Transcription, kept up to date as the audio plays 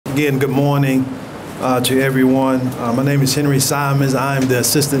Again, good morning to everyone. My name is Henry Simons. I'm the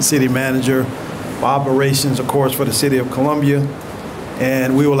Assistant City Manager for Operations, of course, for the City of Columbia.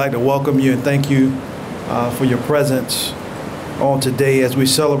 And we would like to welcome you and thank you for your presence on today as we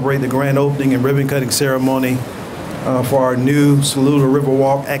celebrate the grand opening and ribbon cutting ceremony for our new Saluda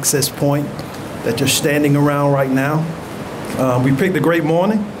Riverwalk access point that you're standing around right now. We picked a great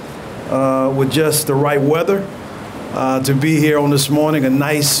morning with just the right weather to be here on this morning, a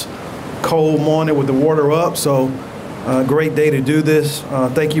nice cold morning with the water up. So great day to do this.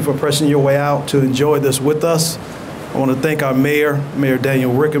 Thank you for pressing your way out to enjoy this with us. I want to thank our Mayor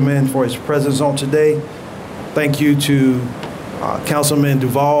Daniel Rickerman, for his presence on today. Thank you to Councilman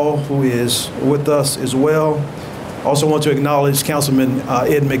Duval, who is with us as well. Also want to acknowledge Councilman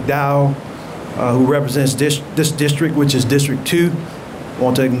Ed McDowell, who represents this district, which is District 2. I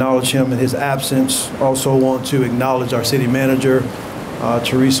want to acknowledge him in his absence. Also want to acknowledge our city manager,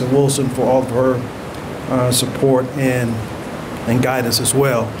 Teresa Wilson, for all of her support and guidance as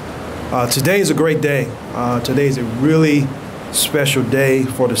well. Today is a great day. Today is a really special day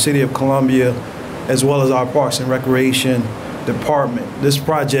for the City of Columbia, as well as our Parks and Recreation Department. This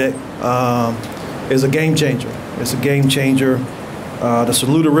project is a game changer. It's a game changer. The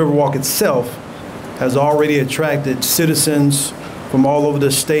Saluda Riverwalk itself has already attracted citizens from all over the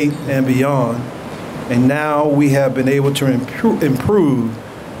state and beyond. And now we have been able to improve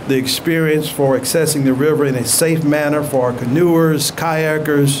the experience for accessing the river in a safe manner for our canoers,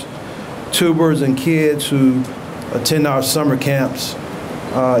 kayakers, tubers, and kids who attend our summer camps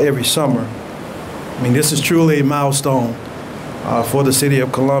every summer. I mean, this is truly a milestone for the City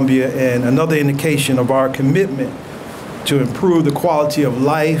of Columbia and another indication of our commitment to improve the quality of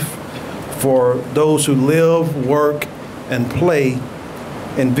life for those who live, work, and play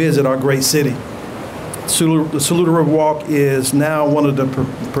and visit our great city. The Saluda Riverwalk is now one of the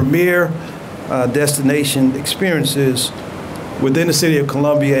premier destination experiences within the City of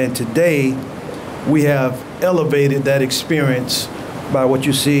Columbia, and today we have elevated that experience by what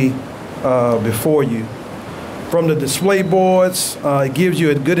you see before you. From the display boards, it gives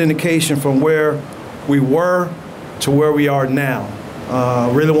you a good indication from where we were to where we are now.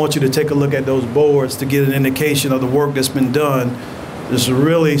 Really want you to take a look at those boards to get an indication of the work that's been done. This is a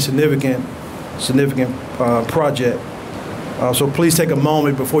really significant project. So please take a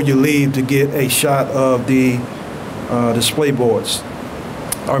moment before you leave to get a shot of the display boards.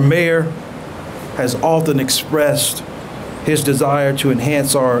 Our mayor has often expressed his desire to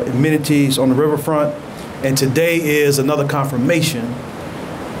enhance our amenities on the riverfront, and today is another confirmation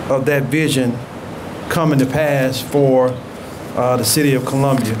of that vision coming to pass for the City of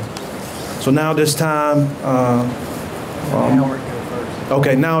Columbia. So now this time,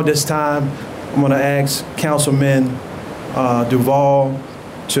 now this time, I'm going to ask Councilman Duval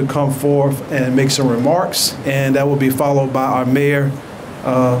to come forth and make some remarks, and that will be followed by our Mayor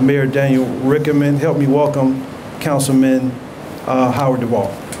Daniel Rickerman. Help me welcome Councilman Howard Duval.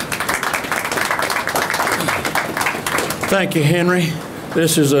 Thank you, Henry.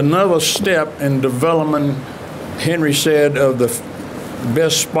 This is another step in development, Henry said, of the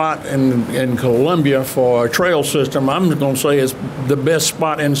best spot in Columbia for a trail system. I'm going to say it's the best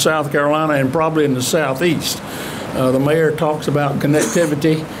spot in South Carolina and probably in the Southeast. The mayor talks about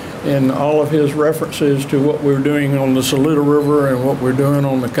connectivity in all of his references to what we're doing on the Saluda River and what we're doing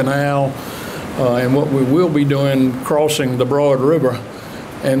on the canal and what we will be doing crossing the Broad River.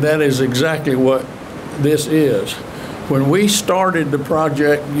 And that is exactly what this is. When we started the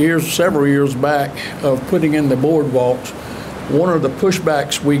project several years back of putting in the boardwalks, one of the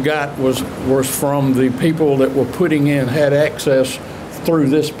pushbacks we got was from the people that were putting in, had access through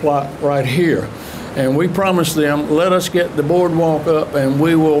this plot right here. And we promised them, let us get the boardwalk up and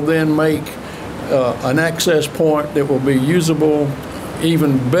we will then make an access point that will be usable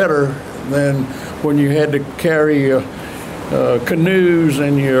even better than when you had to carry canoes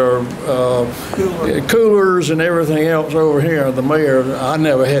and your coolers and everything else over here. The mayor, I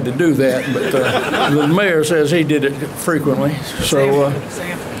never had to do that, but the mayor says he did it frequently. So,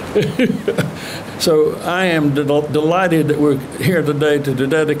 so I am delighted that we're here today to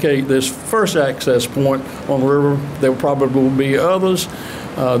dedicate this first access point on the river. There probably will be others.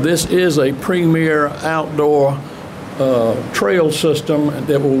 This is a premier outdoor trail system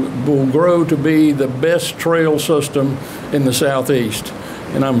that will grow to be the best trail system in the Southeast.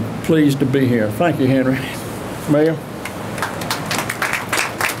 And I'm pleased to be here. Thank you, Henry. Mayor.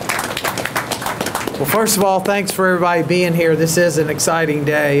 Well, first of all, thanks for everybody being here. This is an exciting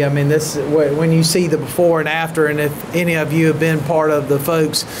day. I mean, this when you see the before and after, and if any of you have been part of the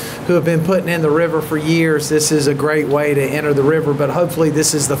folks who have been putting in the river for years, this is a great way to enter the river. But hopefully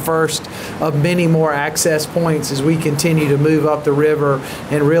this is the first of many more access points as we continue to move up the river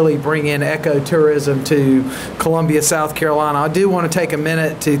and really bring in ecotourism to Columbia, South Carolina. I do want to take a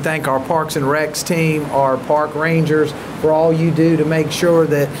minute to thank our Parks and Recs team, our park rangers, for all you do to make sure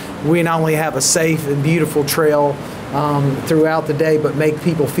that we not only have a safe and beautiful trail throughout the day, but make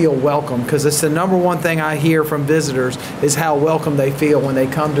people feel welcome, because it's the number one thing I hear from visitors is how welcome they feel when they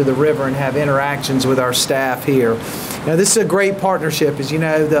come to the river and have interactions with our staff here. Now, this is a great partnership. As you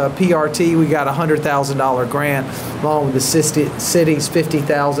know, the PRT, we got a $100,000 grant along with the city's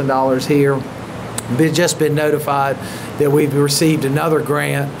 $50,000 here. We've just been notified that we've received another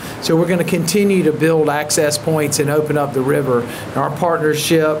grant. So we're going to continue to build access points and open up the river. Our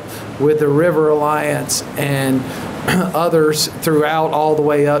partnership with the River Alliance and others throughout all the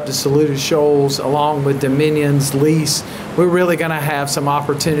way up to Saluda Shoals, along with Dominion's lease, we're really going to have some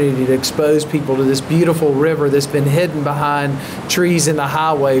opportunity to expose people to this beautiful river that's been hidden behind trees in the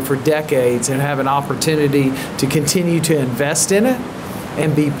highway for decades, and have an opportunity to continue to invest in it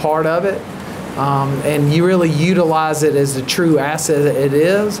and be part of it. And you really utilize it as the true asset it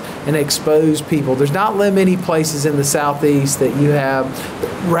is and expose people. There's not many places in the Southeast that you have the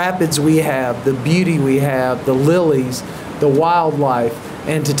rapids we have, the beauty we have, the lilies, the wildlife,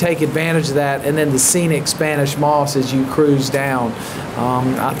 and to take advantage of that, and then the scenic Spanish moss as you cruise down.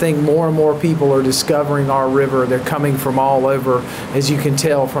 I think more and more people are discovering our river. They're coming from all over, as you can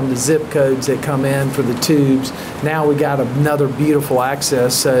tell from the zip codes that come in for the tubes. Now we got another beautiful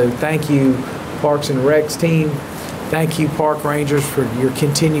access. So thank you, Parks and Recs team. Thank you, Park Rangers, for your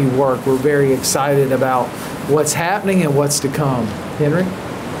continued work. We're very excited about what's happening and what's to come. Henry?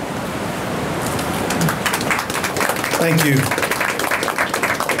 Thank you.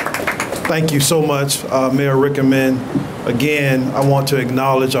 Thank you so much, Mayor Rickerman. Again, I want to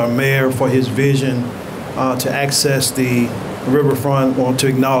acknowledge our mayor for his vision to access the riverfront. I want to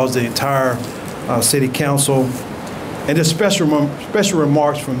acknowledge the entire city council. And just special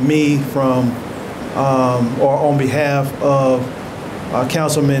remarks from me or on behalf of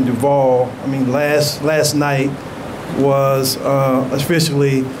Councilman Duvall. I mean, last night was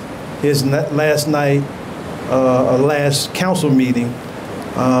officially his last night, last council meeting.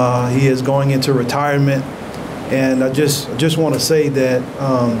 He is going into retirement, and I just want to say that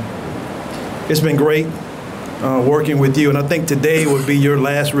it's been great working with you, and I think today would be your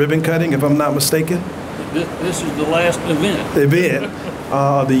last ribbon cutting, if I'm not mistaken. This is the last event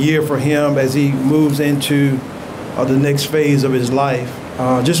of the year for him as he moves into the next phase of his life.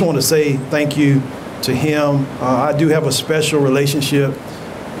 Just want to say thank you to him. I do have a special relationship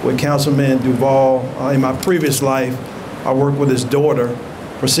with Councilman Duvall. In my previous life, I worked with his daughter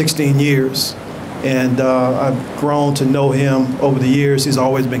for 16 years, and I've grown to know him over the years. He's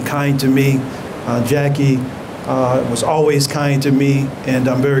always been kind to me. Jackie was always kind to me, and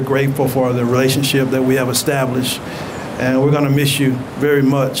I'm very grateful for the relationship that we have established. And we're going to miss you very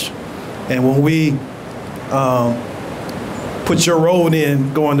much. And when we put your road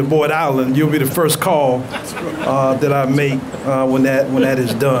in going to Boyd Island, you'll be the first call that I make when that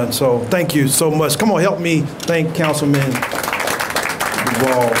is done. So thank you so much. Come on, help me thank Councilman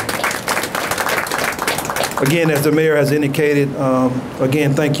Duvall. Again, as the mayor has indicated,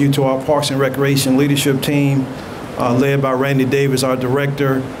 again, thank you to our Parks and Recreation leadership team, led by Randy Davis, our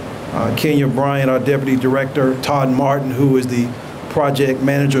director, Kenya Bryant, our deputy director, Todd Martin, who is the project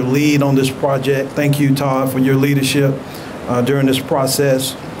manager lead on this project. Thank you, Todd, for your leadership during this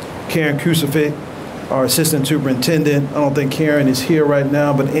process. Karen Crucifix, our assistant superintendent. I don't think Karen is here right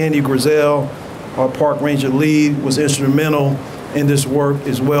now, but Andy Grizel, our park ranger lead, was instrumental in this work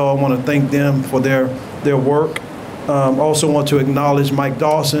as well. I want to thank them for their work. Also want to acknowledge Mike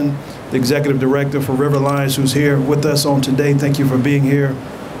Dawson, the executive director for River Alliance, who's here with us on today. Thank you for being here,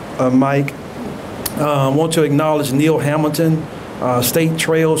 Mike. Want to acknowledge Neil Hamilton, State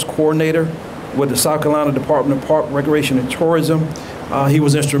Trails Coordinator with the South Carolina Department of Park, Recreation, and Tourism. He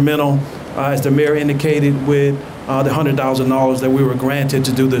was instrumental, as the mayor indicated, with the $100,000 that we were granted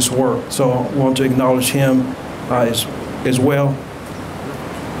to do this work. So I want to acknowledge him as well.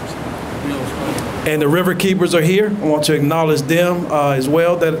 And the river keepers are here. I want to acknowledge them as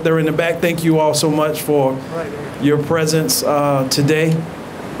well. That they're in the back. Thank you all so much for your presence today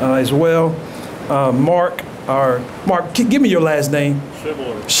as well. Mark, give me your last name.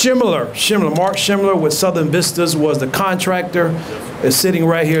 Schimler. Mark Schimler with Southern Vistas was the contractor. Is sitting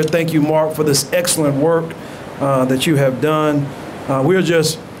right here. Thank you, Mark, for this excellent work that you have done. We're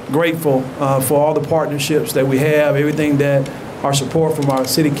just grateful for all the partnerships that we have, everything that our support from our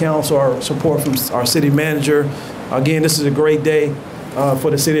city council, our support from our city manager. Again, this is a great day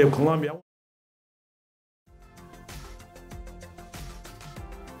for the city of Columbia.